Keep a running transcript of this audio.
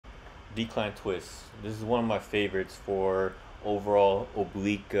decline twist. This is one of my favorites for overall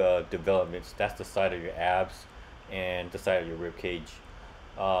oblique developments. That's the side of your abs and the side of your rib cage.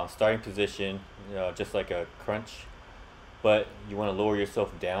 Starting position, just like a crunch, but you want to lower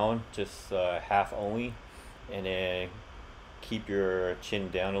yourself down just half only, and then keep your chin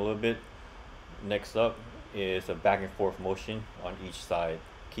down a little bit. Next up is a back and forth motion on each side.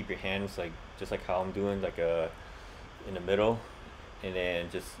 Keep your hands like just like how I'm doing, like in the middle, and then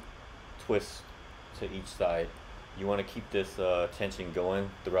just twist to each side. You want to keep this tension going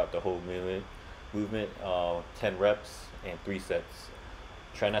throughout the whole movement 10 reps and 3 sets.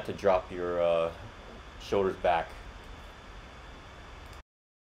 Try not to drop your shoulders back